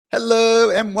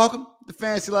Hello and welcome to the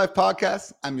Fantasy Life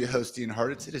Podcast. I'm your host, Ian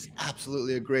Harditz. It is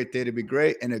absolutely a great day to be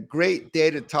great and a great day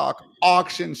to talk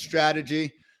auction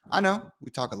strategy. I know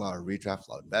we talk a lot of redraft,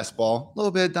 a lot of best ball, a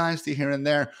little bit of dynasty here and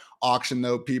there. Auction,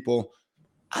 though, people,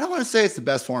 I don't want to say it's the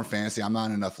best form of fantasy. I'm not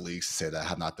in enough leagues to say that. I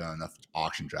have not done enough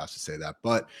auction drafts to say that.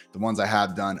 But the ones I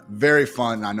have done, very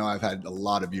fun. I know I've had a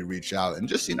lot of you reach out and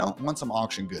just, want some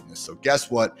auction goodness. So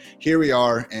guess what? Here we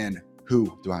are. And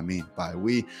who do I mean by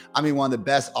we? I mean one of the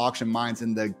best auction minds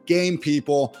in the game,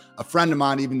 people. A friend of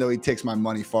mine, even though he takes my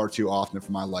money far too often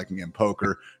for my liking in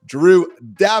poker. Drew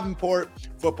Davenport,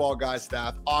 Football Guys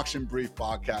staff, Auction Brief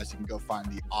Podcast. You can go find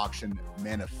the Auction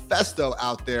Manifesto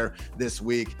out there this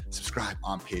week. Subscribe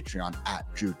on Patreon at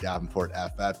Drew Davenport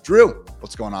FF. Drew,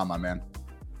 what's going on, my man?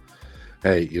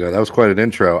 Hey, that was quite an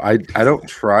intro. I don't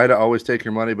try to always take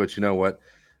your money, but you know what?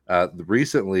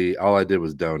 Recently, all I did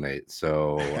was donate,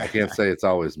 so I can't say it's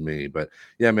always me. But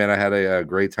yeah, man, I had a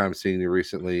great time seeing you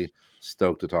recently.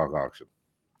 Stoked to talk auction.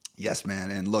 Yes,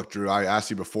 man. And look, Drew, I asked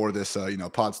you before this,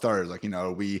 pod started,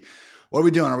 what are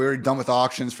we doing? Are we already done with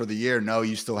auctions for the year? No,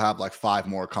 you still have like 5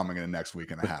 more coming in the next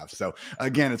week and a half. So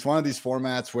again, it's one of these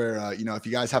formats where, if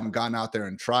you guys haven't gotten out there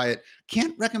and try it,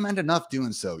 can't recommend enough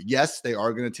doing so. Yes, they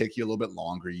are going to take you a little bit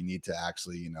longer. You need to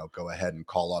actually, go ahead and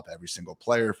call up every single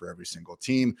player for every single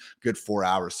team. Good 4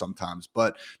 hours sometimes.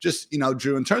 But just,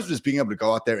 Drew, in terms of just being able to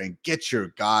go out there and get your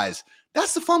guys,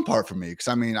 that's the fun part for me. Because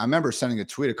I remember sending a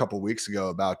tweet a couple of weeks ago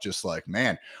about just like,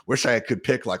 man, wish I could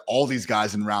pick like all these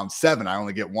guys in round 7. I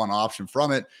only get one option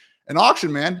from it. An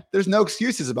auction, man, there's no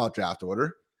excuses about draft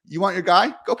order. You want your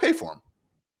guy? Go pay for him.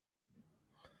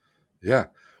 Yeah.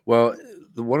 Well,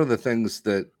 one of the things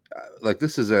that,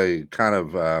 this is a kind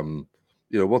of,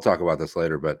 we'll talk about this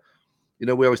later, but, we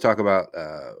always talk about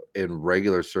in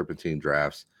regular Serpentine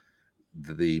drafts,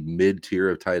 the mid-tier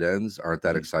of tight ends aren't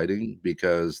that exciting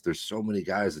because there's so many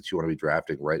guys that you want to be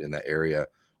drafting right in that area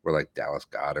where like Dallas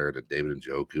Goedert and David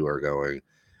Njoku are going.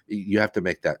 You have to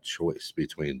make that choice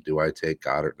between, do I take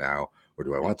Goddard now or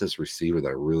do I want this receiver that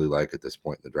I really like at this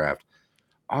point in the draft?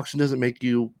 Auction doesn't make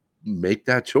you make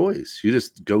that choice. You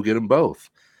just go get them both.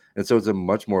 And so it's a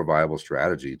much more viable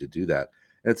strategy to do that.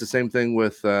 And it's the same thing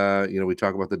with, we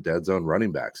talk about the dead zone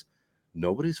running backs.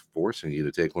 Nobody's forcing you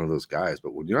to take one of those guys,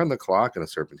 but when you're on the clock in a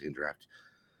Serpentine draft,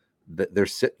 they're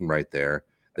sitting right there.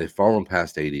 They've fallen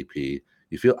past ADP.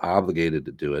 You feel obligated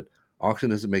to do it. Auction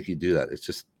doesn't make you do that. It's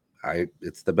just,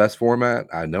 it's the best format.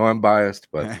 I know I'm biased,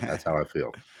 but that's how I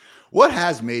feel. What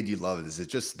has made you love it? Is it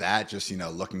just that,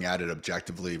 looking at it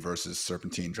objectively versus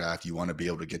Serpentine draft, you want to be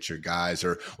able to get your guys,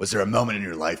 or was there a moment in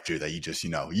your life, Drew, that you just,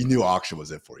 you knew auction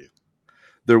was it for you?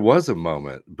 There was a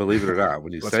moment, believe it or not,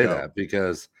 when you say go. that,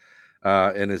 because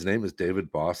and his name is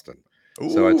David Boston.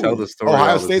 Ooh, so I tell the story.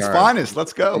 Ohio all the State's time. finest.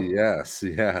 Let's go. Yes.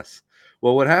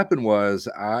 Well, what happened was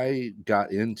I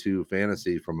got into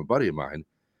fantasy from a buddy of mine,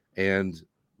 and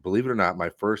believe it or not, my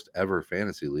first ever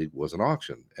fantasy league was an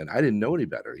auction, and I didn't know any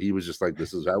better. He was just like,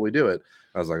 "This is how we do it."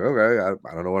 I was like, "Okay,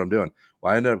 I don't know what I'm doing."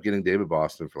 Well, I ended up getting David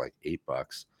Boston for like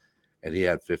 $8, and he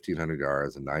had 1,500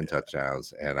 yards and 9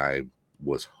 touchdowns, and I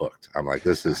was hooked. I'm like,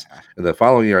 this is. And the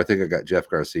following year, I think I got Jeff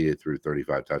Garcia through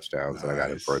 35 touchdowns, and I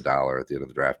got him for $1 at the end of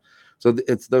the draft. So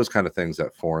it's those kind of things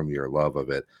that form your love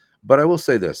of it. But I will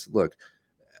say this: look,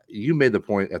 you made the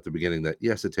point at the beginning that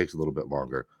yes, it takes a little bit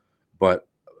longer, but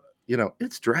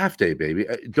it's draft day, baby.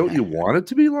 Don't you want it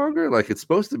to be longer? Like, it's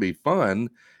supposed to be fun.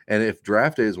 And if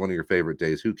draft day is one of your favorite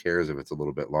days, who cares if it's a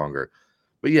little bit longer?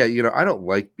 But yeah, I don't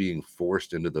like being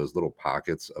forced into those little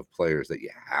pockets of players that you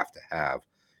have to have.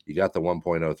 You got the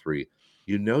 1.03.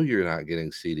 You're not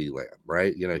getting CD Lamb,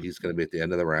 right? He's going to be at the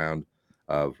end of the round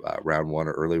of round 1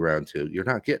 or early round 2. You're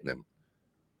not getting him.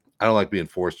 I don't like being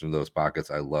forced into those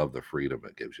pockets. I love the freedom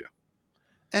it gives you.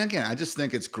 And again, I just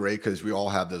think it's great because we all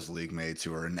have those league mates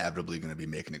who are inevitably going to be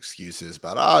making excuses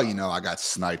about, I got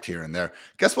sniped here and there.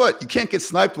 Guess what? You can't get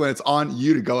sniped when it's on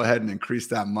you to go ahead and increase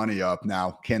that money up.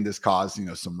 Now, can this cause,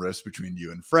 some risk between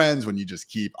you and friends when you just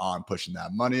keep on pushing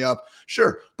that money up?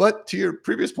 Sure. But to your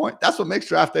previous point, that's what makes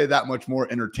draft day that much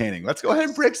more entertaining. Let's go ahead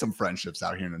and break some friendships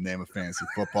out here in the name of fantasy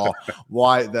football.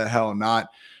 Why the hell not?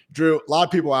 Drew, a lot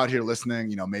of people out here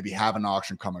listening, maybe have an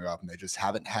auction coming up and they just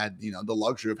haven't had, the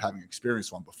luxury of having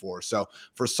experienced one before. So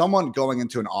for someone going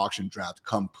into an auction draft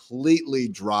completely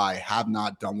dry, have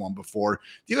not done one before,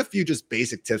 do you have a few just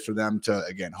basic tips for them to,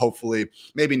 again, hopefully,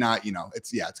 maybe not,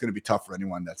 it's going to be tough for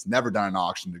anyone that's never done an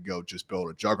auction to go just build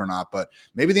a juggernaut, but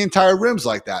maybe the entire room's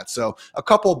like that. So a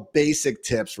couple basic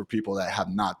tips for people that have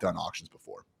not done auctions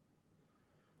before.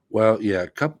 Well, yeah,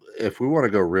 if we want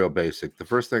to go real basic, the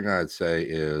first thing I'd say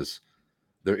is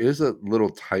there is a little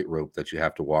tightrope that you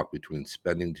have to walk between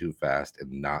spending too fast and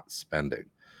not spending.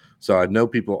 So I know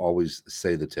people always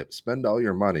say the tip, spend all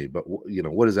your money, but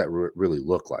what does that really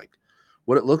look like?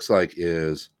 What it looks like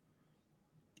is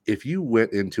if you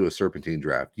went into a serpentine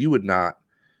draft, you would not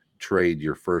trade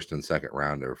your first and second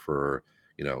rounder for,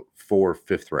 4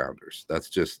 fifth rounders. That's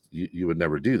just, you would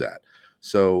never do that.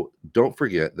 So don't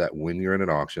forget that when you're in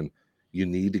an auction, you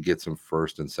need to get some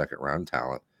first and second round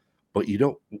talent, but you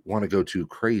don't want to go too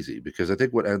crazy, because I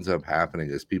think what ends up happening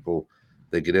is people,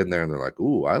 they get in there and they're like,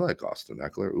 ooh, I like Austin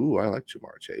Eckler. Ooh, I like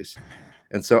Jamar Chase.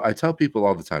 And so I tell people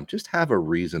all the time, just have a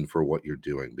reason for what you're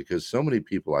doing, because so many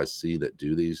people I see that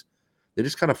do these, they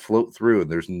just kind of float through and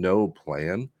there's no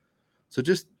plan. So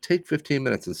just take 15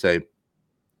 minutes and say,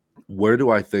 where do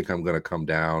I think I'm going to come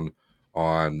down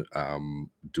on?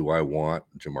 Do I want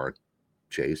Jamar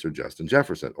Chase or Justin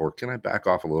Jefferson? Or can I back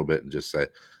off a little bit and just say,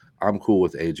 I'm cool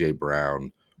with A.J.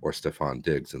 Brown or Stephon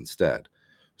Diggs instead?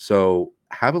 So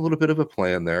have a little bit of a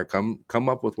plan there. Come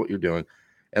up with what you're doing.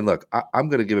 And look, I'm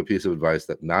going to give a piece of advice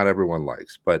that not everyone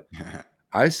likes, but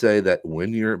I say that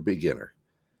when you're a beginner,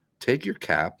 take your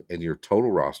cap and your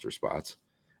total roster spots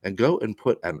and go and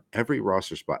put on every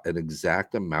roster spot an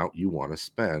exact amount you want to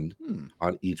spend Hmm.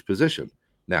 on each position.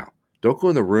 Now, don't go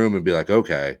in the room and be like,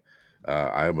 okay,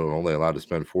 I'm only allowed to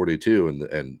spend 42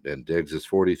 and Diggs is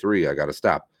 43. I got to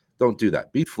stop. Don't do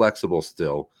that. Be flexible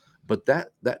still, but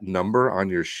that number on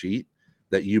your sheet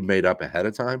that you made up ahead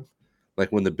of time,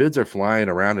 like when the bids are flying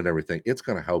around and everything, it's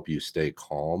going to help you stay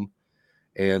calm.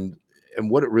 And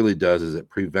what it really does is it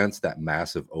prevents that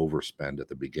massive overspend at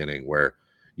the beginning where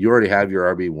you already have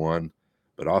your RB1,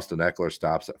 but Austin Eckler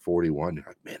stops at 41. You're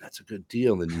like, man, that's a good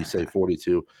deal. And then you say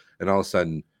 42, and all of a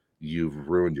sudden you've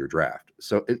ruined your draft.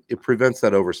 So it prevents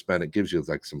that overspend. It gives you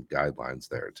like some guidelines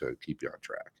there to keep you on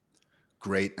track.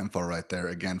 Great info right there.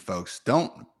 Again, folks,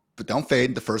 don't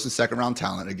fade the first and second round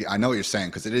talent. Again, I know what you're saying,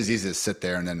 because it is easy to sit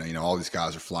there and then, all these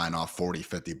guys are flying off 40,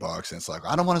 $50. And it's like,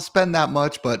 I don't want to spend that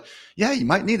much, but yeah, you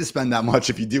might need to spend that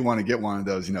much if you do want to get one of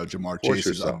those, Jamar Force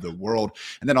Chases of yourself. the world.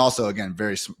 And then also, again,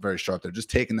 very, very sharp there, just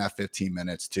taking that 15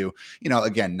 minutes to,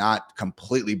 again, not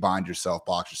completely box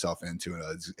yourself into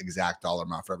an exact dollar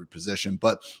amount for every position,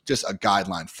 but just a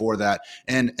guideline for that.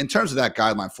 And in terms of that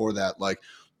guideline for that, like,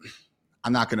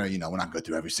 I'm not going to, we're not going to go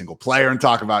through every single player and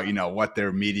talk about, what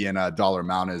their median dollar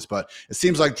amount is. But it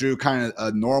seems like, Drew, kind of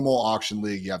a normal auction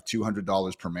league, you have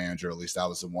 $200 per manager. At least that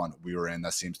was the one we were in.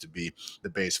 That seems to be the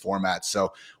base format.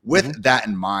 So with that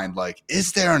in mind, like,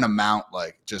 is there an amount,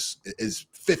 like, just is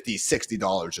 $50,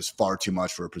 $60 just far too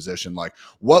much for a position? Like,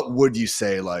 what would you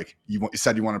say, like, you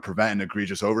said you want to prevent an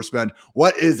egregious overspend?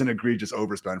 What is an egregious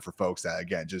overspend for folks that,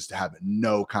 again, just have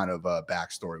no kind of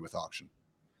backstory with auction?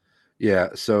 Yeah,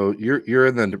 so you're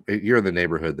in the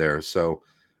neighborhood there. So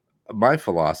my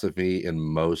philosophy in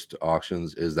most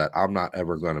auctions is that I'm not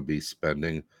ever going to be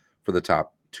spending for the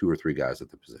top two or three guys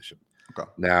at the position. Okay.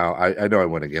 Now, I know I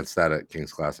went against that at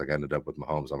King's Classic. I ended up with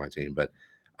Mahomes on my team, but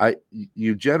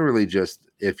you generally just,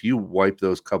 if you wipe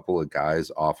those couple of guys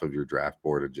off of your draft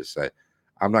board and just say,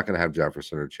 I'm not going to have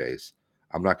Jefferson or Chase,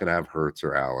 I'm not going to have Hurts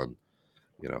or Allen,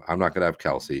 I'm not going to have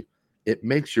Kelsey. It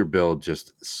makes your build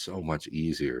just so much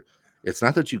easier. It's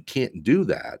not that you can't do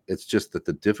that, it's just that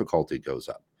the difficulty goes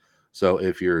up. So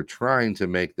if you're trying to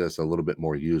make this a little bit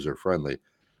more user friendly,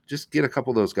 just get a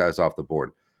couple of those guys off the board.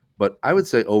 But I would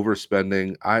say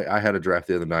overspending. I had a draft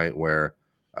the other night where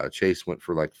Chase went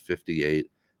for like 58.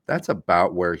 That's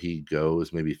about where he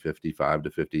goes, maybe 55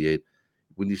 to 58.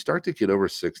 When you start to get over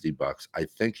 $60, I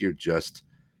think you're just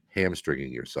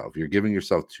hamstringing yourself. You're giving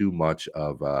yourself too much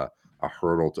of a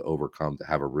hurdle to overcome to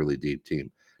have a really deep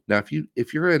team. Now,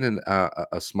 if you're in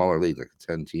a smaller league, like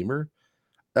a 10-teamer,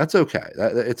 that's okay.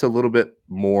 It's a little bit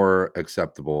more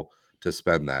acceptable to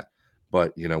spend that.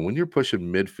 But when you're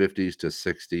pushing mid 50s to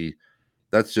 60,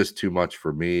 that's just too much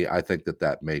for me. I think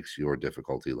that makes your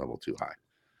difficulty level too high.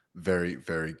 Very,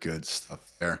 very good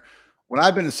stuff there. When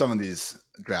I've been to some of these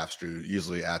drafts, Drew,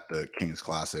 usually at the King's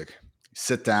Classic, you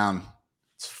sit down,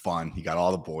 it's fun. You got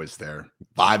all the boys there.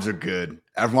 Vibes are good.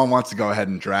 Everyone wants to go ahead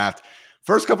and draft.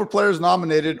 First couple players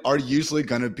nominated are usually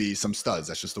going to be some studs.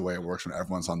 That's just the way it works when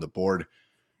everyone's on the board.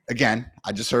 Again,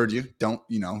 I just heard you. Don't,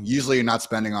 usually you're not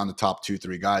spending on the top 2,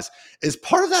 3 guys. Is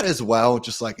part of that as well,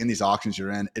 just like in these auctions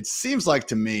you're in, it seems like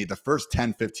to me the first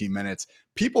 10, 15 minutes,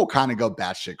 people kind of go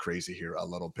batshit crazy here a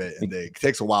little bit. And it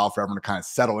takes a while for everyone to kind of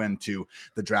settle into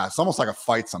the draft. It's almost like a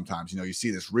fight sometimes. You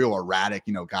see this real erratic,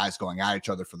 guys going at each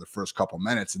other for the first couple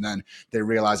minutes. And then they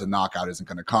realize a knockout isn't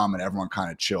going to come and everyone kind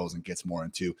of chills and gets more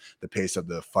into the pace of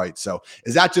the fight. So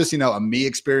is that just, a me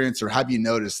experience, or have you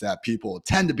noticed that people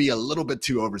tend to be a little bit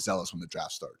too overzealous when the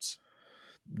draft starts?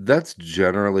 That's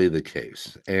generally the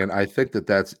case. And I think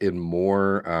that's in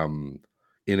more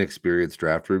inexperienced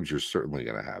draft rooms, you're certainly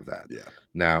going to have that. Yeah.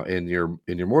 Now, in your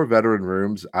more veteran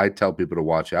rooms, I tell people to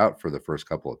watch out for the first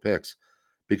couple of picks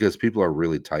because people are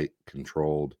really tight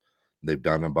controlled. They've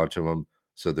done a bunch of them,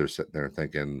 so they're sitting there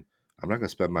thinking, "I'm not going to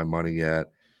spend my money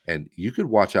yet." And you could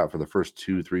watch out for the first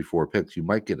 2, 3, 4 picks. You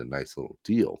might get a nice little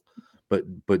deal,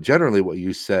 but generally, what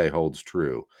you say holds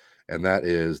true, and that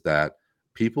is that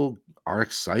people are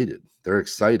excited. They're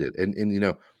excited, and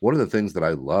one of the things that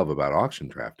I love about auction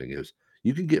drafting is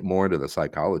you can get more into the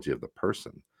psychology of the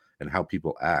person and how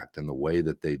people act and the way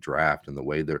that they draft and the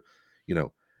way they're, you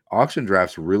know, auction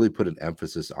drafts really put an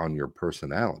emphasis on your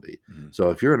personality. Mhm. So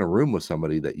if you're in a room with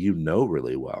somebody that you know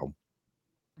really well,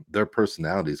 their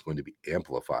personality is going to be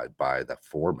amplified by the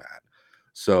format.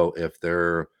 So if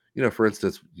they're, for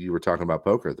instance, you were talking about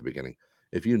poker at the beginning.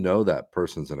 If you know that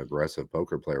person's an aggressive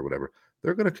poker player or whatever,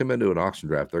 they're going to come into an auction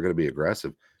draft. They're going to be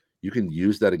aggressive. You can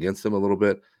use that against them a little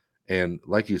bit. And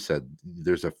like you said,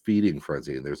 there's a feeding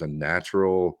frenzy. There's a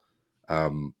natural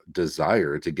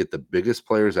desire to get the biggest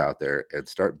players out there and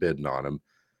start bidding on them.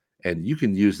 And you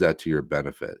can use that to your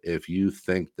benefit. If you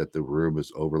think that the room is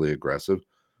overly aggressive,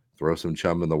 throw some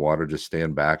chum in the water, just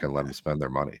stand back and let them spend their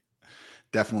money.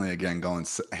 Definitely, again, going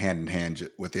hand in hand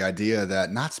with the idea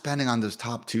that not spending on those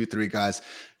top two, three guys.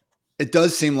 It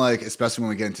does seem like, especially when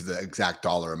we get into the exact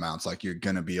dollar amounts, like you're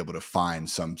going to be able to find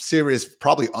some serious,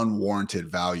 probably unwarranted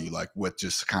value, like with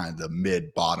just kind of the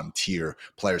mid bottom tier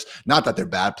players. Not that they're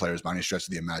bad players by any stretch of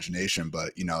the imagination,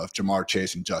 but if Jamar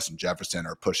Chase and Justin Jefferson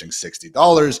are pushing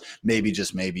 $60, maybe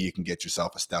just maybe you can get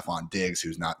yourself a Stephon Diggs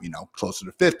who's not, closer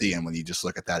to 50. And when you just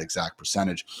look at that exact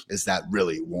percentage, is that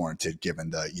really warranted given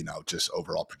the, just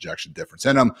overall projection difference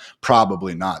in them?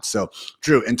 Probably not. So,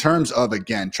 Drew, in terms of,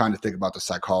 again, trying to think about the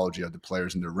psychology of the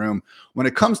players in the room, when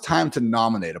it comes time to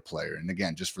nominate a player, and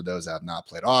again, just for those that have not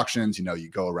played auctions, you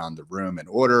go around the room in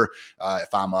order.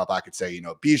 If I'm up, I could say,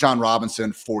 Bijan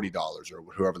Robinson, $40, or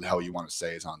whoever the hell you want to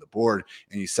say is on the board,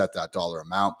 and you set that dollar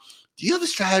amount. Do you have a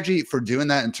strategy for doing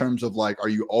that in terms of like, are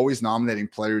you always nominating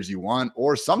players you want,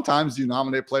 or sometimes you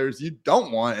nominate players you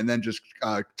don't want and then just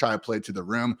try to play to the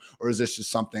room? Or is this just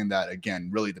something that, again,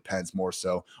 really depends more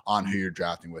so on who you're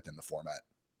drafting within the format?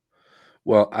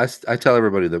 Well, I tell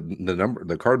everybody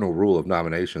the cardinal rule of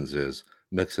nominations is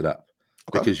mix it up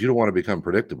Okay. because you don't want to become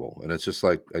predictable. And it's just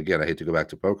like, again, I hate to go back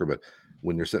to poker, but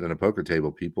when you're sitting at a poker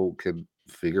table, people can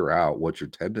figure out what your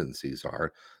tendencies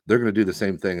are. They're going to do the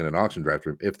same thing in an auction draft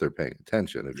room if they're paying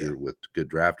attention, if Yeah. you're with good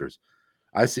drafters.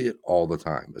 I see it all the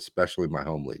time, especially in my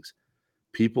home leagues.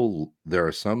 There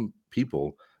are some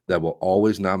people that will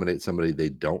always nominate somebody they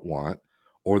don't want,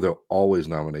 or they'll always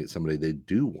nominate somebody they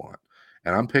do want.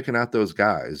 And I'm picking out those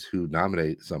guys who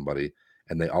nominate somebody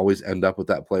and they always end up with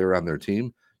that player on their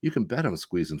team. You can bet I'm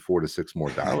squeezing $4 to $6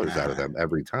 more out of them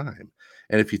every time.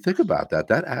 And if you think about that,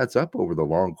 that adds up over the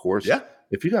long course. Yeah.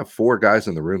 If you got 4 guys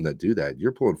in the room that do that,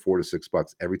 you're pulling $4 to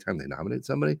 $6 every time they nominate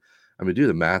somebody. I mean, do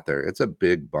the math there. It's a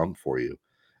big bump for you.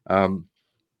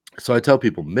 So I tell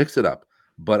people mix it up,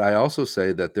 but I also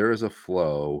say that there is a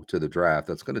flow to the draft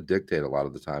that's going to dictate a lot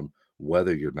of the time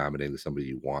whether you're nominating somebody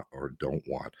you want or don't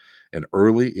want. And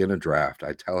early in a draft,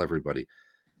 I tell everybody,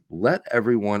 let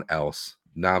everyone else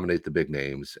nominate the big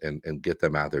names and get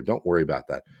them out there. Don't worry about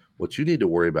that. What you need to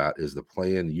worry about is the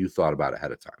plan you thought about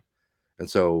ahead of time. And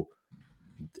so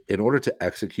in order to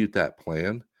execute that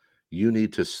plan, you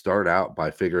need to start out by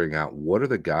figuring out what are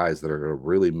the guys that are going to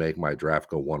really make my draft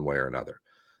go one way or another.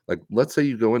 Like, let's say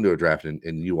you go into a draft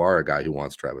and you are a guy who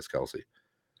wants Travis Kelce.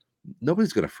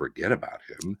 Nobody's going to forget about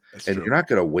him. That's And true. you're not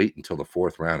going to wait until the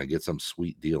 4th round and get some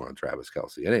sweet deal on Travis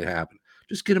Kelce. It ain't happening.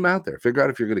 Just get him out there. Figure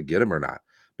out if you're going to get him or not,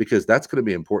 because that's going to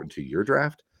be important to your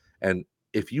draft. And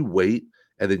if you wait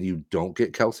and then you don't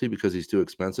get Kelce because he's too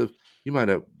expensive, you might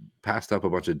have passed up a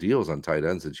bunch of deals on tight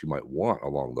ends that you might want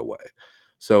along the way.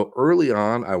 So early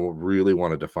on, I will really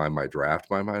want to define my draft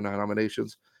by my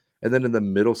nominations. And then in the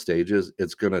middle stages,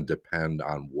 it's going to depend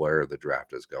on where the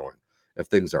draft is going. If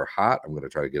things are hot, I'm going to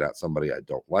try to get out somebody I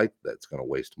don't like that's going to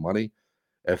waste money.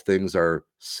 If things are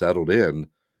settled in,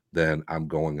 then I'm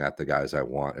going at the guys I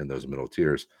want in those middle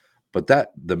tiers. But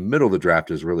the middle of the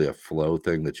draft is really a flow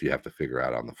thing that you have to figure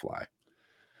out on the fly.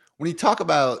 When you talk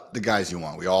about the guys you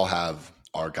want, we all have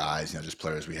our guys, just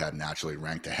players we have naturally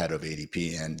ranked ahead of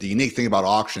ADP. And the unique thing about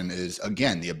auction is,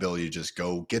 again, the ability to just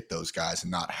go get those guys and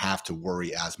not have to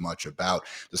worry as much about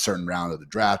the certain round of the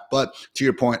draft. But to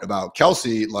your point about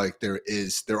Kelce, like there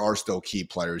are still key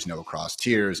players, across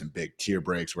tiers and big tier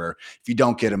breaks where if you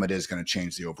don't get them, it is going to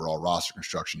change the overall roster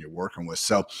construction you're working with.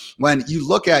 So when you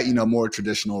look at, more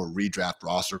traditional redraft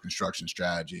roster construction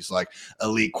strategies like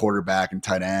elite quarterback and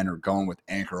tight end, or going with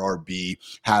anchor RB,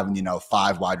 having,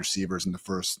 5 wide receivers in the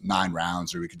first 9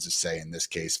 rounds, or we could just say in this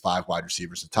case 5 wide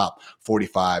receivers, the top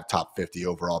 45, top 50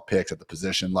 overall picks at the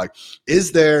position. Like,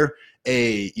 is there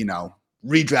a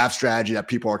redraft strategy that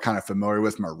people are kind of familiar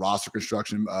with from a roster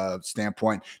construction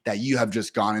standpoint that you have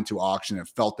just gone into auction and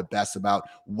felt the best about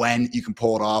when you can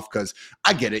pull it off? Because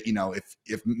I get it,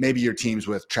 if maybe your team's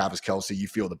with Travis Kelce, you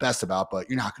feel the best about, but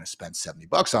you're not going to spend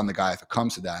 $70 on the guy if it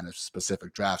comes to that in a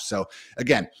specific draft. So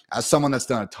again, as someone that's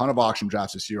done a ton of auction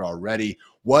drafts this year already,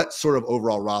 what sort of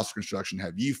overall roster construction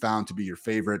have you found to be your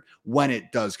favorite when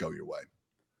it does go your way?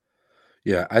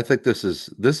 Yeah, I think this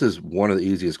is one of the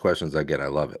easiest questions I get. I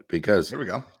love it because Here we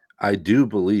go. I do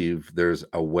believe there's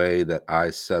a way that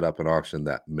I set up an auction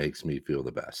that makes me feel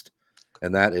the best,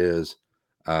 and that is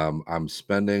I'm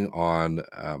spending on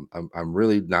I'm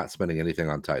really not spending anything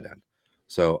on tight end.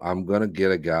 So I'm gonna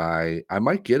get a guy. I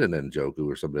might get an Njoku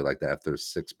or somebody like that if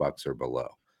there's $6 or below.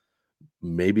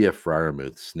 Maybe a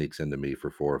Fryermuth sneaks into me for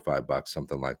 $4 or $5,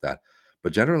 something like that.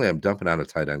 But generally, I'm dumping out a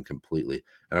tight end completely,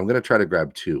 and I'm going to try to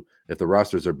grab 2. If the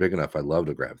rosters are big enough, I'd love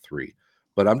to grab 3,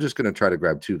 but I'm just going to try to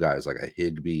grab 2 guys like a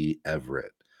Higbee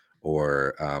Everett,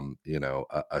 or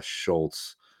a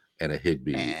Schultz and a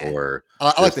Higbee, or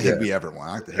I like the Higbee Everett one.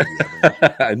 I like the Higbee Everett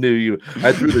one. I knew you.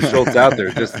 I threw the Schultz out there.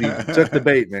 Just you took the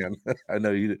bait, man. I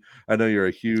know you. I know you're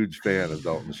a huge fan of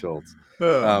Dalton Schultz.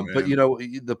 But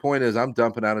the point is, I'm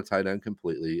dumping out a tight end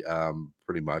completely,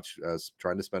 pretty much,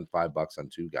 trying to spend $5 on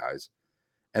 2 guys,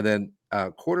 and then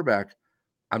quarterback.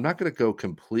 I'm not going to go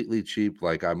completely cheap.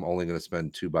 Like, I'm only going to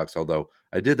spend $2. Although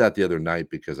I did that the other night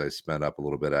because I spent up a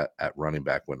little bit at running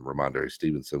back when Ramondre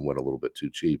Stevenson went a little bit too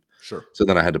cheap. Sure. So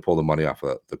then I had to pull the money off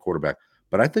of the quarterback.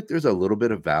 But I think there's a little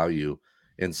bit of value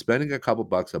in spending a couple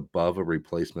bucks above a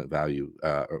replacement value,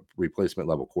 replacement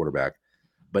level quarterback,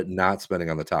 but not spending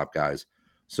on the top guys.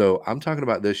 So I'm talking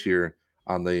about this year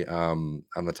on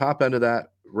the top end of that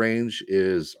range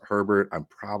is Herbert. I'm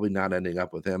probably not ending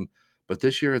up with him, but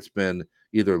this year it's been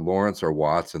either Lawrence or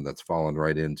Watson that's fallen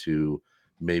right into,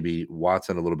 maybe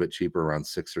Watson a little bit cheaper, around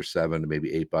 6 or 7,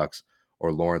 maybe $8,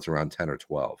 or Lawrence around 10 or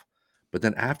 12. But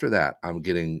then after that, I'm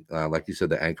getting, like you said,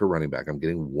 the anchor running back. I'm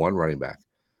getting 1 running back.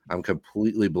 I'm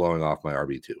completely blowing off my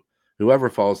RB2. Whoever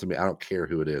falls to me, I don't care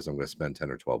who it is, I'm going to spend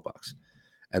 10 or $12.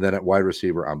 And then at wide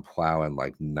receiver, I'm plowing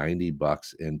like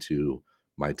 $90 into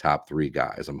my top 3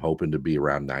 guys. I'm hoping to be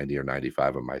around 90 or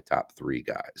 95 of my top 3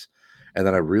 guys. And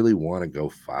then I really want to go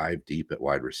 5 deep at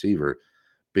wide receiver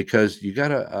because you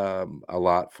got a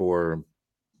lot for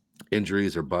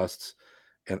injuries or busts.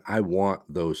 And I want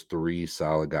those 3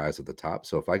 solid guys at the top.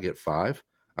 So if I get 5,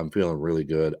 I'm feeling really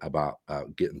good about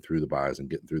getting through the buys and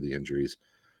getting through the injuries.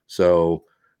 So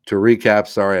to recap,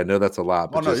 sorry, I know that's a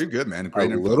lot, but no, you're good, man.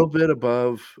 Great info.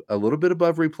 A little bit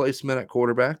above replacement at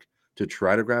quarterback to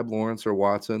try to grab Lawrence or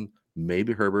Watson,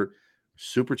 maybe Herbert,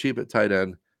 super cheap at tight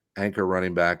end, anchor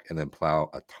running back, and then plow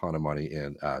a ton of money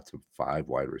in to 5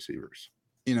 wide receivers.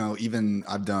 Even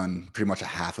I've done pretty much a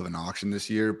half of an auction this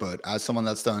year, but as someone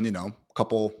that's done, a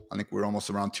couple, I think we're almost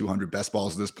around 200 best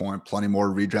balls at this point, plenty more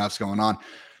redrafts going on.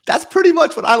 That's pretty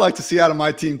much what I like to see out of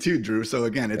my team too, Drew. So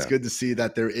again, it's good to see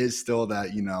that there is still that,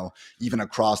 even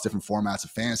across different formats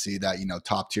of fantasy, that,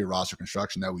 top tier roster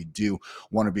construction that we do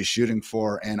want to be shooting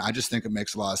for. And I just think it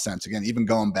makes a lot of sense. Again, even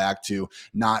going back to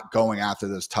not going after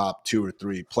those top 2 or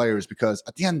 3 players, because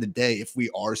at the end of the day, if we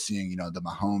are seeing, the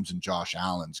Mahomes and Josh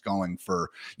Allen's going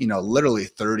for, literally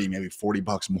 30, maybe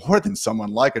 $40 more than someone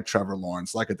like a Trevor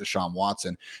Lawrence, like a Deshaun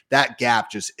Watson, that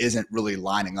gap just isn't really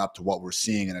lining up to what we're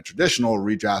seeing in a traditional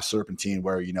redraft serpentine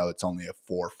where it's only a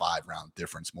 4 or 5 round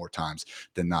difference more times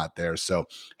than not there. So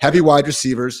heavy wide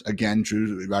receivers, again,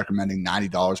 Drew recommending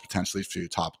 $90 potentially for your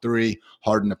top 3,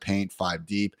 harden to paint 5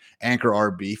 deep, anchor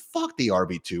RB, fuck the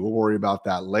RB2, we'll worry about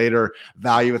that later.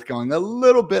 Value with going a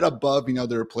little bit above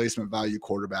the replacement value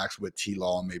quarterbacks with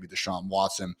T-Law and maybe Deshaun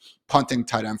Watson, punting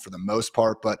tight end for the most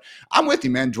part. But I'm with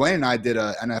you, man. Dwayne and I did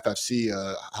a NFFC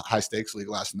high stakes league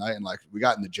last night, and like we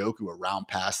got Njoku around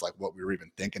past like what we were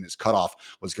even thinking his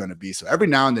cutoff was going to be. So every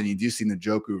now and then you do see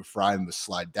Njoku fry him to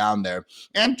slide down there,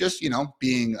 and just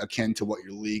being akin to what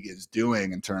your league is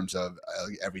doing in terms of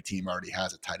every team already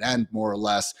has a tight end more or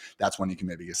less. That's when you can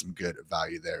maybe get some good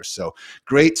value there. So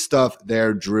great stuff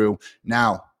there, Drew.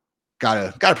 Now,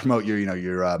 Gotta promote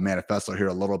your manifesto here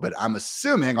a little bit. I'm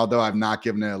assuming, although I've not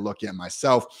given it a look yet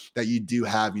myself, that you do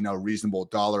have reasonable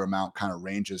dollar amount kind of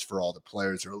ranges for all the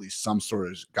players, or at least some sort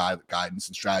of guidance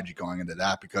and strategy going into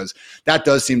that, because that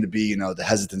does seem to be the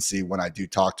hesitancy when I do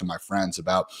talk to my friends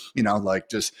about like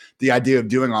just the idea of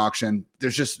doing auction.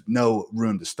 There's just no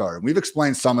room to start. And we've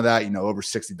explained some of that. Over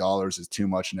 $60 is too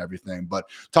much and everything. But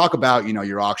talk about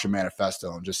your auction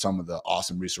manifesto and just some of the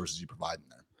awesome resources you provide in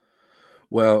there.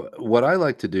 Well, what I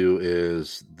like to do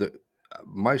is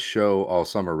my show all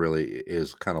summer really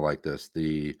is kind of like this.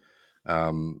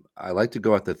 I like to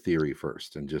go at the theory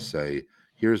first and just say,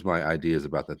 here's my ideas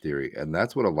about the theory. And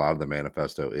that's what a lot of the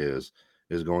manifesto is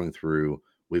going through.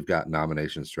 We've got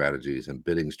nomination strategies and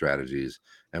bidding strategies.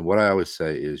 And what I always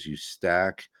say is you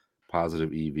stack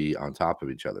positive EV on top of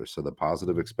each other. So the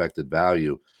positive expected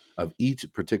value of each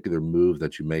particular move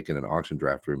that you make in an auction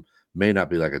draft room may not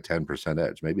be like a 10%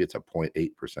 edge. Maybe it's a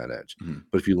 0.8% edge. Mhm.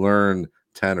 But if you learn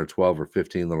 10 or 12 or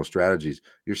 15 little strategies,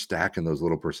 you're stacking those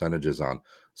little percentages on.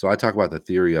 So I talk about the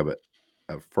theory of it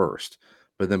at first.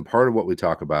 But then part of what we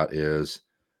talk about is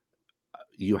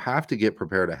you have to get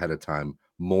prepared ahead of time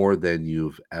more than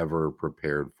you've ever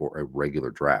prepared for a regular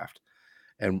draft.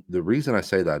 And the reason I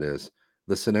say that is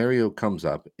the scenario comes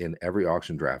up in every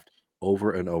auction draft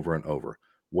over and over and over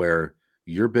where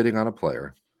you're bidding on a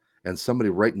player and somebody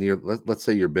right near, let's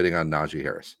say you're bidding on Najee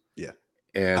Harris Yeah.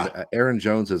 and Ah. Aaron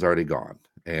Jones is already gone.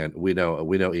 And we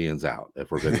know Ian's out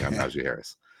if we're bidding on Najee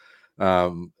Harris.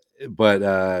 Um, but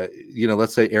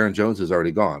let's say Aaron Jones is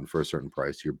already gone for a certain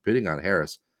price. You're bidding on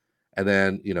Harris, and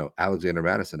then Alexander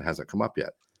Madison hasn't come up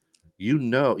yet.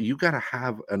 You got to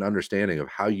have an understanding of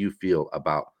how you feel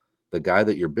about the guy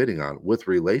that you're bidding on with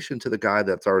relation to the guy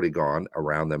that's already gone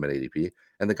around them at ADP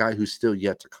and the guy who's still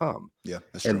yet to come. Yeah,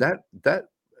 that's And true. that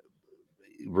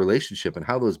relationship and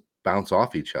how those bounce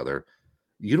off each other,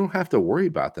 you don't have to worry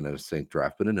about that in a sync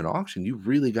draft. But in an auction, you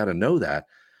really got to know that.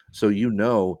 So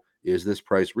is this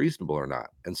price reasonable or not?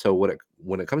 And so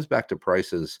when it comes back to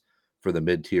prices for the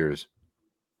mid tiers,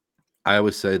 I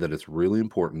always say that it's really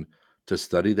important to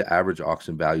study the average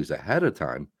auction values ahead of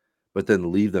time, but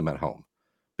then leave them at home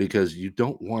because you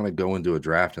don't want to go into a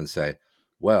draft and say,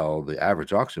 well, the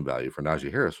average auction value for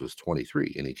Najee Harris was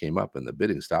 23 and he came up and the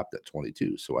bidding stopped at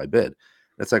 22. So I bid.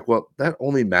 It's like, well, that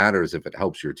only matters if it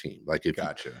helps your team. Like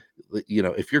Gotcha.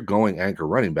 if you're going anchor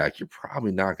running back, you're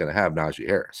probably not going to have Najee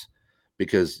Harris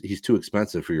because he's too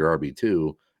expensive for your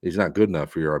RB2. He's not good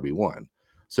enough for your RB1.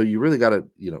 So you really got to,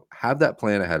 have that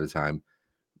plan ahead of time,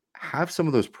 have some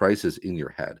of those prices in your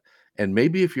head. And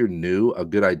maybe if you're new, a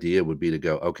good idea would be to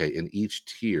go, okay, in each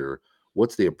tier,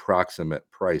 what's the approximate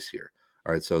price here?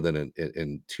 All right. So then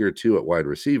in tier two at wide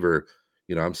receiver,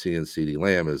 I'm seeing CD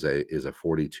Lamb is a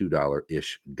 $42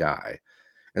 ish guy.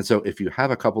 And so if you have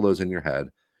a couple of those in your head,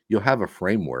 you'll have a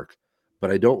framework.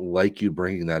 But I don't like you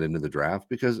bringing that into the draft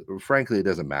because, frankly, it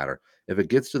doesn't matter. If it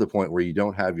gets to the point where you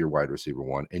don't have your wide receiver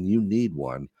one and you need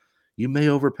one, you may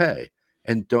overpay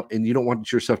and you don't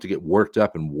want yourself to get worked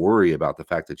up and worry about the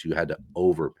fact that you had to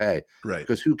overpay Right.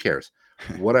 because who cares?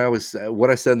 What I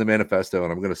said in the manifesto,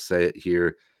 and I'm going to say it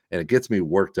here, and it gets me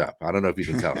worked up. I don't know if you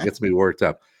can tell, it gets me worked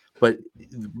up. But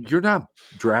you're not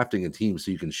drafting a team so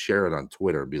you can share it on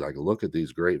Twitter and be like, look at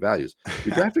these great values.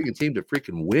 You're drafting a team to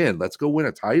freaking win. Let's go win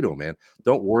a title, man.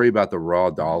 Don't worry about the raw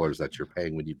dollars that you're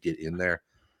paying when you get in there.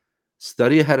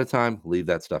 Study ahead of time, leave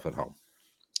that stuff at home.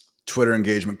 Twitter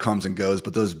engagement comes and goes,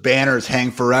 but those banners hang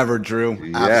forever, Drew.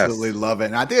 Absolutely Yes, love it.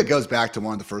 And I think it goes back to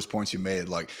one of the first points you made.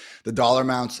 Like the dollar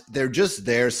amounts, they're just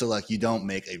there so like you don't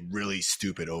make a really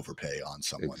stupid overpay on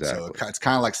someone. So exactly. it's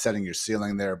kind of like setting your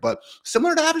ceiling there. But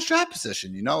similar to average draft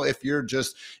position, if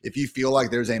you feel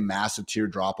like there's a massive tier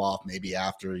drop off, maybe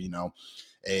after,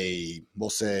 we'll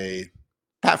say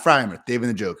Pat Fryermuth,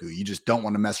 David Njoku. You just don't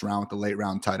want to mess around with the late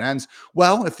round tight ends.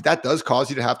 Well, if that does cause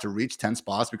you to have to reach 10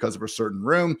 spots because of a certain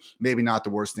room, maybe not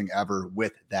the worst thing ever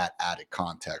with that added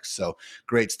context. So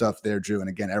great stuff there, Drew. And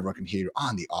again, everyone can hear you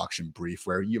on the auction brief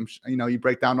where you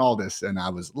break down all this. And I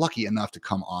was lucky enough to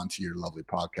come on to your lovely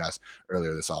podcast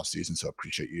earlier this offseason. So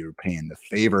appreciate you paying the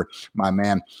favor, my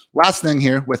man. Last thing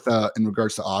here with in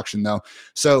regards to auction though.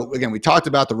 So again, we talked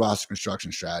about the roster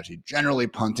construction strategy, generally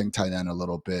punting tight end a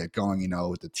little bit, going,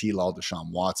 with the T-Law, Deshaun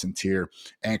Watson tier,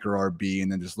 anchor RB, and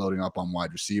then just loading up on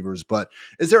wide receivers. But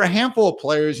is there a handful of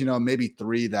players, maybe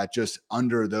three that just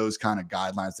under those kind of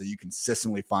guidelines that you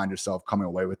consistently find yourself coming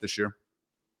away with this year?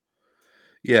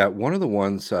 Yeah, one of the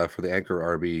ones for the anchor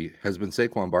RB has been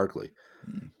Saquon Barkley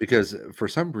because for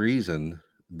some reason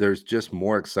there's just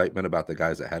more excitement about the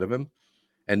guys ahead of him,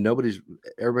 and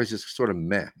everybody's just sort of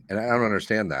meh, and I don't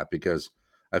understand that because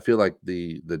I feel like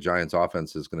the Giants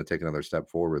offense is going to take another step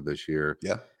forward this year,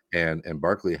 Yeah. and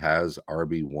Barkley has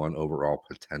RB1 overall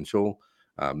potential.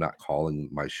 I'm not calling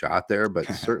my shot there, but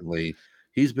certainly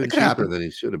he's It been can cheaper happen. than he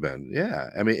should have been. Yeah,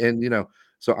 I mean, and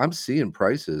so I'm seeing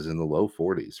prices in the low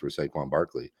 40s for Saquon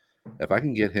Barkley. If I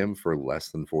can get him for less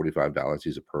than $45,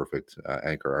 he's a perfect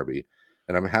anchor RB.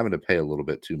 And I'm having to pay a little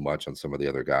bit too much on some of the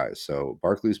other guys. So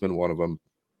Barkley's been one of them.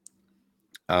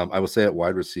 I will say at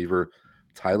wide receiver,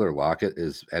 Tyler Lockett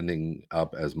is ending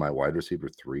up as my wide receiver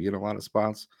 3 in a lot of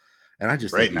spots, and I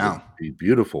just think Right he's a now.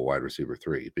 beautiful wide receiver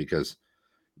 3 because,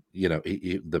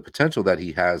 the potential that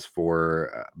he has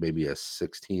for, maybe a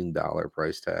 $16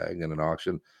 price tag in an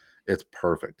auction, it's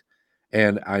perfect.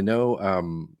 And I know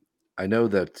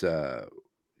that,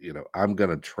 I'm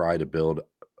gonna try to build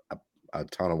a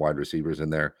ton of wide receivers in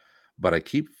there, but I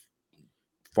keep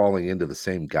falling into the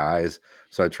same guys.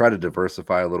 So I try to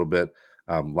diversify a little bit.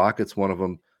 Lockett's one of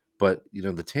them, but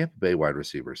the Tampa Bay wide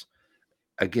receivers,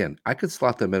 again, I could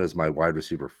slot them in as my wide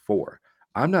receiver 4.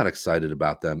 I'm not excited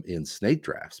about them in snake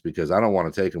drafts because I don't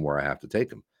want to take them where I have to take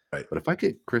them. Right. But if I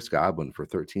get Chris Godwin for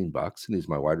 $13 and he's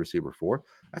my wide receiver 4,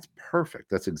 that's perfect.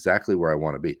 That's exactly where I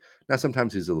want to be. Now,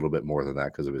 sometimes he's a little bit more than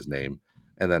that because of his name,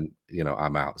 and then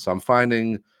I'm out. So I'm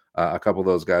finding a couple of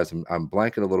those guys. I'm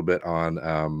blanking a little bit on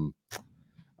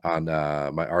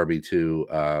my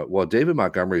RB2. Well, David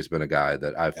Montgomery's been a guy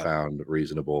that I've Yep. found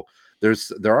reasonable. There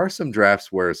are some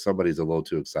drafts where somebody's a little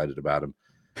too excited about him,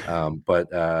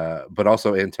 but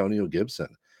also Antonio Gibson.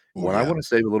 Oh When I yeah. want to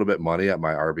save a little bit money at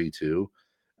my RB2,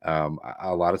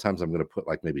 a lot of times I'm going to put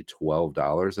like maybe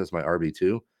 $12 as my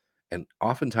RB2, and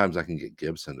oftentimes I can get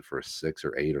Gibson for 6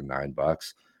 or 8 or 9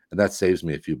 bucks, and that saves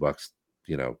me a few bucks,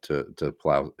 to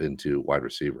plow into wide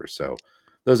receivers. So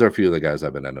those are a few of the guys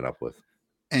I've been ending up with.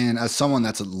 And as someone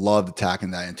that's loved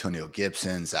attacking that Antonio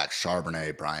Gibson, Zach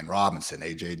Charbonnet, Brian Robinson,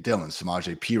 AJ Dillon,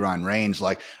 Samaje Perine range,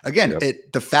 like again,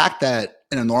 Yep. the fact that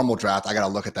in a normal draft, I got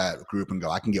to look at that group and go,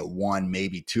 I can get one,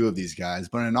 maybe two of these guys.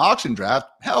 But in an auction draft,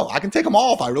 hell, I can take them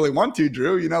all if I really want to,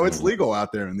 Drew. It's Mhm. legal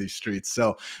out there in these streets.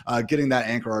 So getting that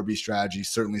anchor RB strategy,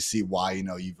 certainly see why,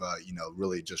 you've,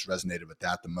 really just resonated with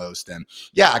that the most. And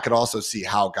yeah, I could also see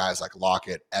how guys like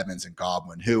Lockett, Evans, and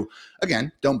Godwin, who,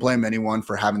 again, don't blame anyone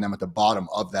for having them at the bottom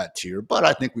of that tier, but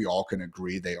I think we all can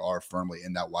agree they are firmly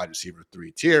in that wide receiver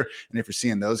 3 tier. And if you're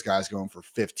seeing those guys going for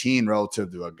 15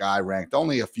 relative to a guy ranked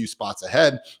only a few spots ahead,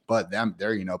 but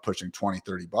they're, pushing 20,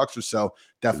 $30 or so,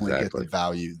 definitely get the Exactly.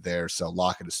 value there. So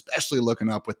Lockett, especially looking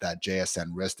up with that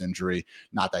JSN wrist injury,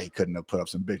 not that he couldn't have put up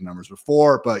some big numbers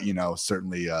before, but,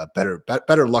 certainly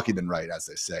better lucky than right, as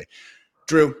they say.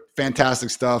 Drew,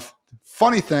 fantastic stuff.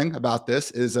 Funny thing about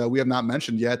this is we have not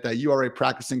mentioned yet that you are a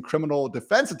practicing criminal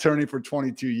defense attorney for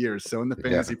 22 years. So in the Yeah.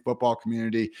 fantasy football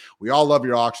community, we all love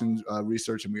your auction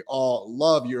research, and we all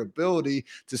love your ability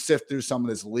to sift through some of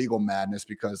this legal madness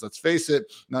because let's face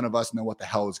it, none of us know what the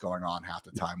hell is going on half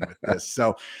the time with this.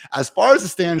 So as far as it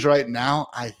stands right now,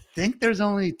 I think there's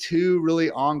only two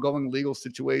really ongoing legal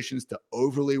situations to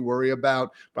overly worry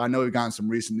about, but I know we've gotten some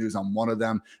recent news on one of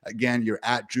them. Again, you're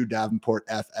at Drew Davenport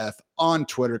FF on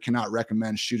Twitter. Cannot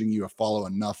recommend shooting you a follow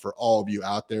enough for all of you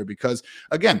out there because,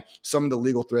 again, some of the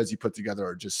legal threads you put together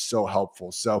are just so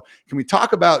helpful. So, can we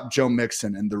talk about Joe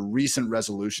Mixon and the recent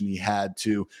resolution he had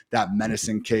to that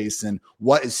menacing case and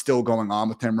what is still going on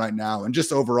with him right now? And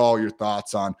just overall, your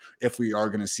thoughts on if we are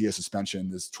going to see a suspension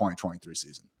this 2023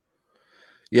 season?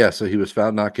 Yeah, so he was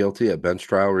found not guilty at bench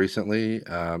trial recently.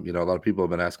 A lot of people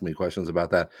have been asking me questions about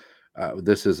that.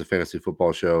 This is a fantasy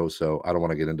football show, so I don't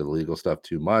want to get into the legal stuff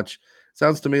too much.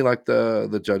 Sounds to me like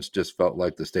the judge just felt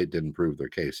like the state didn't prove their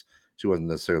case. She wasn't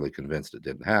necessarily convinced it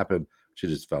didn't happen. She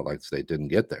just felt like the state didn't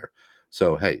get there.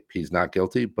 So hey, he's not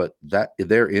guilty, but that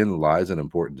therein lies an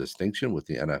important distinction with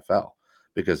the NFL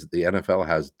because the NFL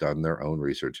has done their own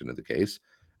research into the case,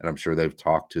 and I'm sure they've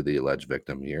talked to the alleged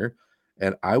victim here,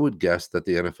 and I would guess that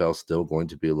the NFL is still going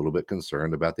to be a little bit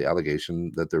concerned about the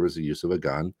allegation that there was a use of a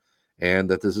gun and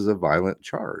that this is a violent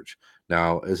charge.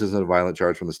 Now, this isn't a violent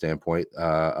charge from the standpoint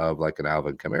of like an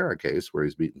Alvin Kamara case where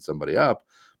he's beating somebody up,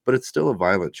 but it's still a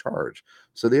violent charge.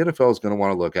 So the NFL is going to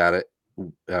want to look at it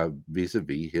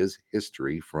vis-a-vis his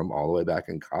history from all the way back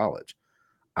in college.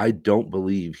 I don't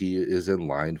believe he is in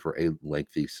line for a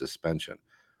lengthy suspension.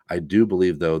 I do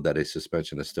believe, though, that a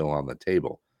suspension is still on the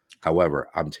table. However,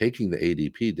 I'm taking the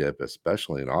ADP dip,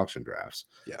 especially in auction drafts,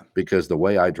 Yeah. because the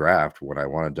way I draft when I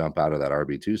want to dump out of that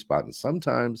RB2 spot, and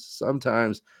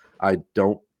sometimes I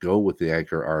don't go with the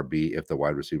anchor RB if the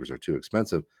wide receivers are too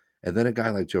expensive. And then a guy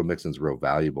like Joe Mixon's real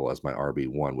valuable as my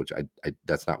RB1, which I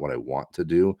that's not what I want to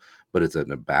do, but it's in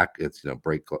the back, it's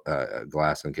break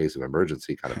glass in case of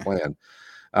emergency kind of plan.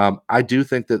 I do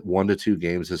think that 1 to 2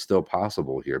 games is still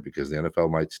possible here because the NFL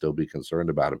might still be concerned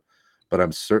about him. But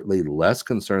I'm certainly less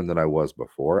concerned than I was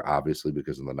before, obviously,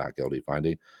 because of the not guilty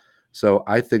finding. So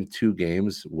I think 2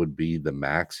 games would be the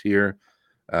max here.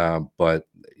 But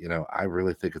I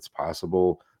really think it's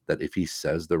possible that if he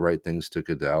says the right things to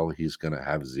Goodell, he's going to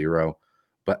have 0.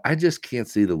 But I just can't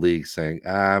see the league saying,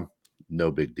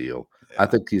 no big deal. I Yeah.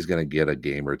 think he's going to get a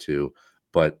game or two.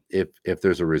 But if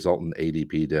there's a resultant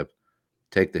ADP dip,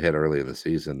 take the hit early in the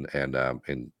season and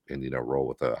roll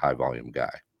with a high volume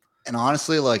guy. And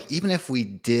honestly, like, even if we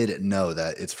did know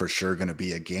that it's for sure going to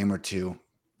be a game or two,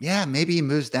 yeah, maybe he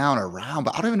moves down around,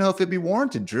 but I don't even know if it'd be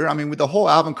warranted, Drew. I mean, with the whole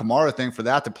Alvin Kamara thing, for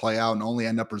that to play out and only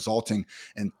end up resulting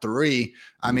in 3,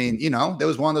 I mean, there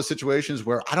was one of those situations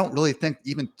where I don't really think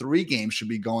even 3 games should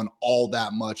be going all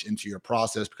that much into your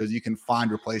process, because you can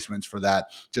find replacements for that,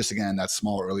 just again, that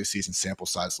small early season sample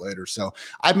size later. So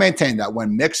I've maintained that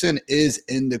when Mixon is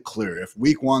in the clear, if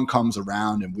week 1 comes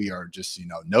around and we are just,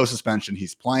 no suspension,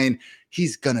 he's playing,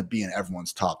 he's going to be in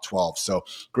everyone's top 12. So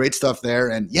great stuff there.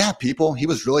 And yeah, people, he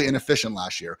was really inefficient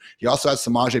last year. He also had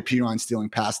Samaje Perine stealing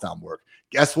pass down work.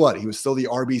 Guess what? He was still the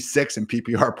RB6 in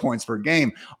PPR points per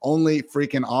game. Only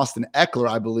freaking Austin Eckler,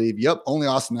 I believe. Yep, only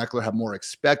Austin Eckler had more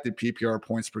expected PPR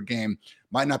points per game.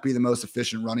 Might not be the most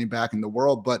efficient running back in the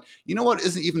world, but you know what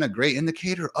isn't even a great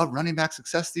indicator of running back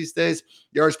success these days?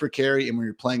 Yards per carry. And when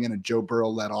you're playing in a Joe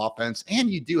Burrow-led offense, and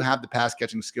you do have the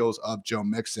pass-catching skills of Joe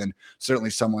Mixon, certainly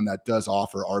someone that does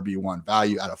offer RB1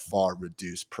 value at a far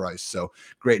reduced price. So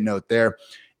great note there.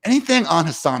 Anything on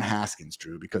Hassan Haskins,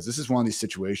 Drew? Because this is one of these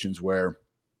situations where,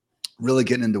 really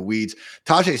getting into weeds,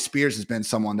 Tajay Spears has been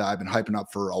someone that I've been hyping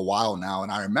up for a while now.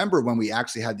 And I remember when we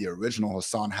actually had the original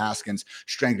Hassan Haskins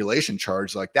strangulation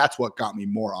charge, like, that's what got me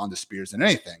more onto Spears than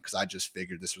anything, because I just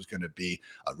figured this was going to be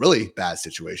a really bad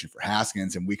situation for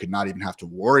Haskins, and we could not even have to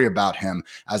worry about him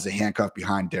as a handcuff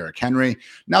behind Derrick Henry.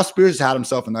 Now Spears has had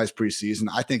himself a nice preseason.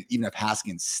 I think even if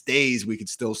Haskins stays, we could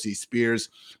still see Spears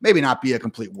maybe not be a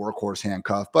complete workhorse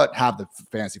handcuff, but have the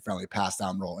fantasy-friendly pass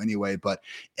down role anyway. But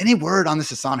any word on this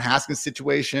Hassan Haskins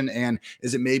situation? And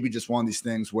is it maybe just one of these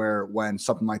things where when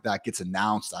something like that gets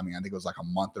announced, I mean, I think it was like a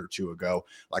month or 2 ago,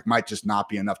 like, might just not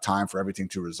be enough time for everything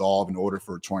to resolve in order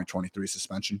for 2023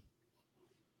 suspension?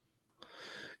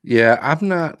 Yeah, I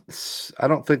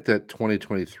don't think that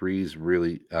 2023 is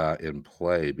really in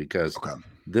play, because Okay.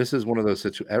 this is one of those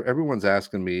situations. Everyone's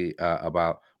asking me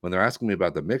about, when they're asking me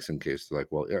about the Mixon case, they're like,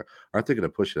 well, yeah, aren't they going to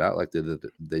push it out like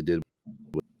they did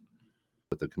with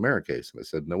the Kamara case? And I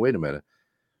said, no, wait a minute.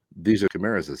 These are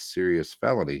Kamara's a serious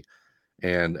felony,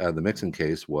 and the Mixon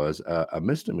case was a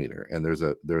misdemeanor. And there's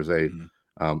a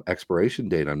Mhm. expiration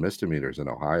date on misdemeanors in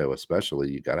Ohio,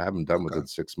 especially. You got to have them done Okay. within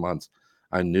 6 months.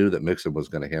 I knew that Mixon was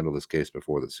going to handle this case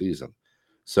before the season.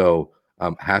 So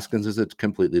Haskins is a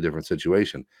completely different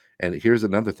situation. And here's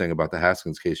another thing about the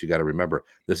Haskins case you got to remember: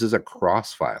 this is a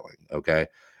cross filing, okay?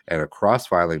 And a cross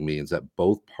filing means that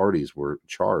both parties were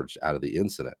charged out of the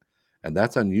incident, and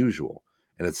that's unusual.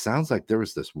 And it sounds like there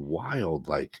was this wild,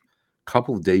 like,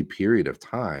 couple day period of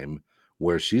time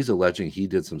where she's alleging he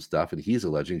did some stuff and he's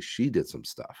alleging she did some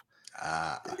stuff.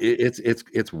 Ah,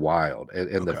 It's wild, and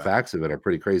the okay. facts of it are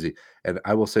pretty crazy. And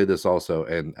I will say this also,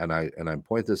 and I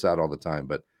point this out all the time,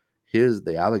 but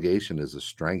the allegation is a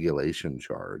strangulation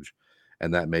charge,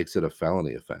 and that makes it a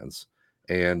felony offense.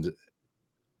 And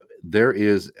there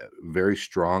is very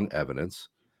strong evidence.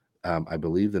 I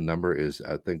believe the number is,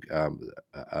 I think,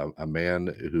 a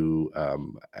man who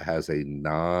has a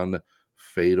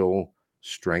non-fatal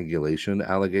strangulation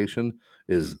allegation Mhm.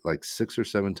 is like 6 or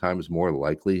 7 times more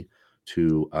likely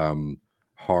to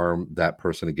harm that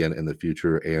person again in the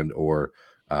future, and or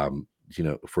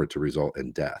for it to result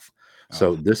in death.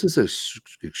 So Oh, this is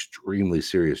extremely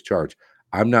serious charge.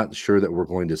 I'm not sure that we're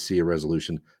going to see a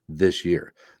resolution this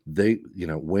year.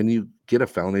 When you get a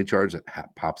felony charge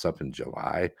that pops up in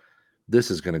July,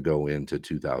 this is going to go into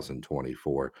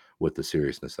 2024 with the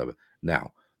seriousness of it.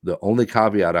 Now, the only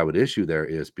caveat I would issue there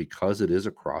is, because it is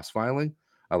a cross filing,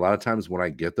 a lot of times when I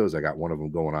get those, I got one of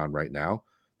them going on right now.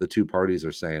 The two parties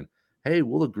are saying, hey,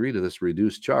 we'll agree to this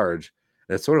reduced charge.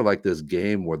 And it's sort of like this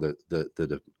game where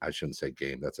I shouldn't say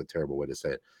game, that's a terrible way to say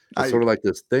it. It's I sort of like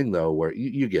this thing, though, where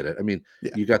you get it. I mean,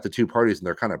 yeah. you got the two parties and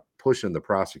they're kind of pushing the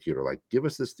prosecutor, like, give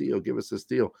us this deal, give us this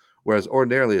deal. Whereas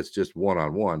ordinarily it's just one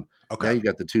on one. Now Okay. you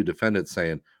got the two defendants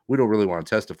saying, we don't really want to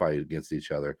testify against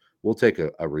each other. We'll take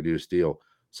a reduced deal.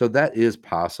 So that is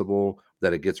possible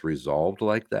that it gets resolved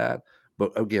like that.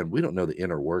 But again, we don't know the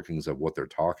inner workings of what they're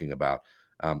talking about.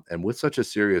 And with such a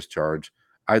serious charge,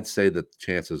 I'd say that the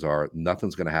chances are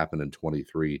nothing's going to happen in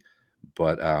 23,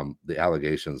 but the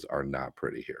allegations are not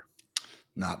pretty here.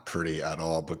 Not pretty at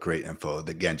all, but great info.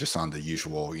 Again, just on the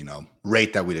usual,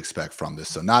 rate that we'd expect from this.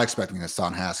 So not expecting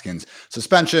Hassan Haskins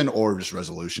suspension or just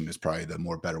resolution is probably the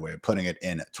more better way of putting it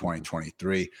in Mhm.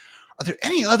 2023. Are there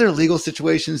any other legal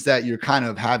situations that you're kind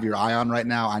of have your eye on right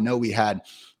now? I know we had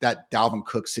that Dalvin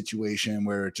Cook situation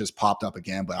where it just popped up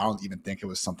again, but I don't even think it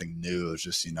was something new. It was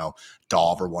just,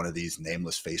 Dolph or one of these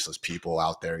nameless, faceless people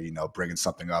out there, bringing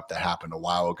something up that happened a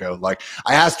while ago. Like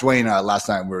I asked Dwayne last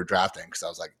night when we were drafting, because I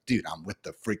was like, dude, I'm with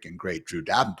the freaking great Drew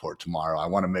Davenport tomorrow. I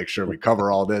want to make sure we cover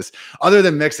all this. Other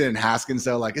than Mixon and Haskins,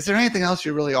 though, like, is there anything else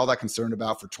you're really all that concerned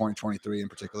about for 2023 in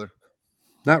particular?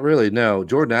 Not really, no.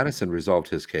 Jordan Addison resolved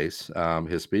his case,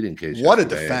 his speeding case What a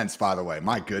yesterday. defense, by the way.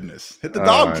 My goodness. Hit the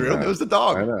dog, Drew. It was the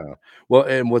dog. I know. Well,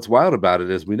 and what's wild about it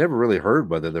is we never really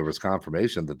heard whether there was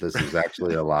confirmation that this is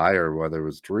actually a lie or whether it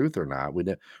was truth or not. We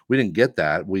didn't get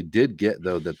that. We did get,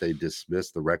 though, that they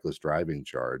dismissed the reckless driving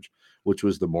charge, which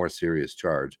was the more serious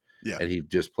charge. Yeah. And he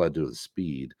just pled to the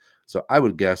speed. So I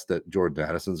would guess that Jordan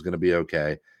Addison's going to be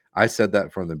okay. I said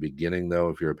that from the beginning, though.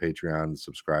 If you're a Patreon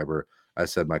subscriber, I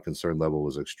said my concern level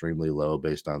was extremely low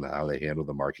based on how they handled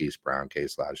the Marquise Brown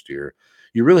case last year.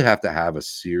 You really have to have a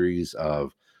series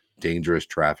of dangerous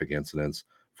traffic incidents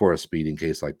for a speeding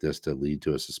case like this to lead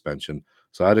to a suspension.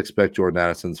 So I'd expect Jordan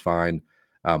Addison's fine.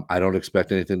 I don't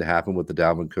expect anything to happen with the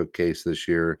Dalvin Cook case this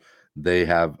year. They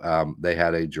had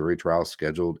a jury trial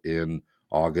scheduled in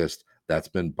August. That's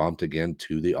been bumped again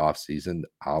to the offseason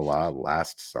a la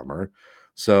last summer.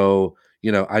 So,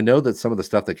 I know that some of the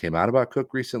stuff that came out about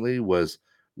Cook recently was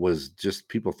just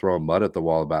people throwing mud at the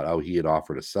wall about, oh, he had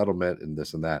offered a settlement and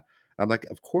this and that. I'm like,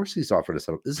 of course he's offered a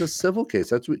settlement. This is a civil case.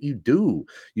 That's what you do.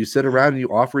 You sit around and you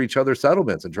offer each other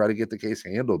settlements and try to get the case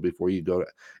handled before you go to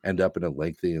end up in a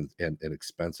lengthy and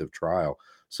expensive trial.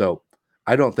 So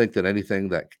I don't think that anything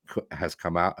that has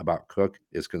come out about Cook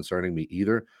is concerning me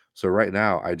either. So right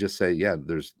now, I just say, yeah,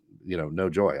 there's no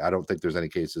joy. I don't think there's any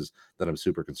cases that I'm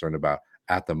super concerned about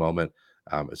at the moment.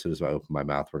 As soon as I open my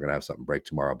mouth, we're gonna have something break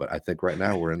tomorrow. But I think right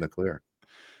now we're in the clear.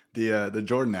 The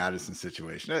Jordan Addison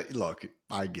situation. Look,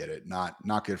 I get it.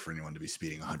 Not good for anyone to be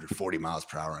speeding 140 miles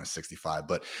per hour on a 65,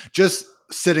 but just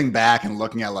sitting back and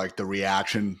looking at like the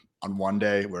reaction on one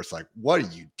day where it's like, what are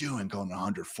you doing going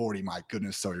 140? My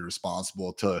goodness, so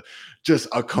irresponsible, to just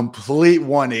a complete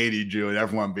 180, Drew, and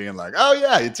everyone being like, oh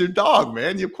yeah, it's your dog,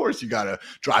 man. Of course you gotta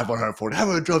drive 140. I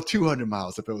would have drove 200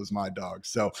 miles if it was my dog.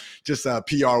 So just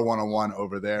PR 101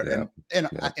 over there. Yeah.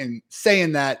 And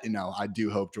saying that, I do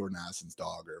hope Jordan Addison's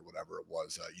dog or whatever it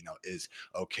was, is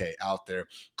okay out there.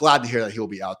 Glad to hear that he'll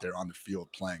be out there on the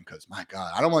field playing, because my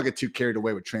God, I don't want to get too carried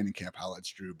away with training camp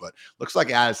highlights, Drew, but looks like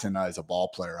Addison is a ball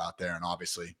player out there, and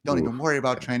obviously don't even worry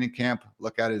about training camp.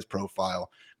 Look at his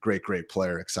profile. Great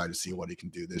player. Excited to see what he can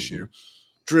do this year.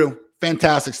 Drew,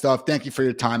 fantastic stuff. Thank you for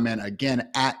your time, man. Again,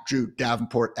 at Drew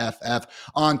Davenport FF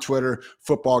on Twitter,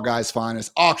 Football Guys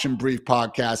Finest, Auction Brief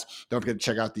Podcast. Don't forget to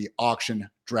check out the Auction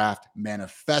Draft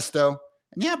Manifesto.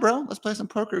 And yeah, bro, let's play some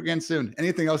poker again soon.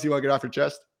 Anything else you want to get off your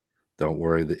chest? Don't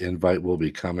worry, the invite will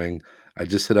be coming. I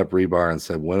just hit up Rebar and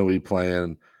said, when are we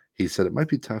playing? He said it might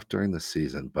be tough during the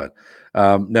season, but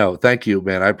no, thank you,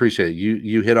 man. I appreciate it.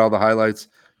 You hit all the highlights.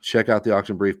 Check out the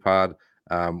Auction Brief Pod.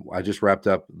 I just wrapped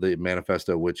up the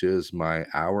manifesto, which is my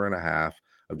hour and a half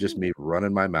of just me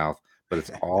running my mouth, but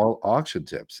it's all auction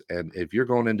tips. And if you're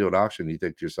going into an auction, you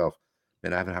think to yourself,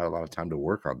 man, I haven't had a lot of time to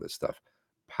work on this stuff.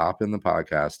 Pop in the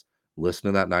podcast, listen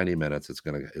to that 90 minutes. It's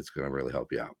gonna really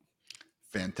help you out.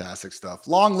 Fantastic stuff.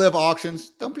 Long live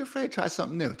auctions. Don't be afraid to try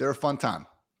something new. They're a fun time.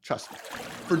 Trust me.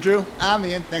 For Drew, I'm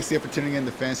Ian. Thanks again for tuning in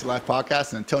to the Fantasy Life Podcast.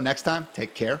 And until next time,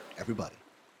 take care, everybody.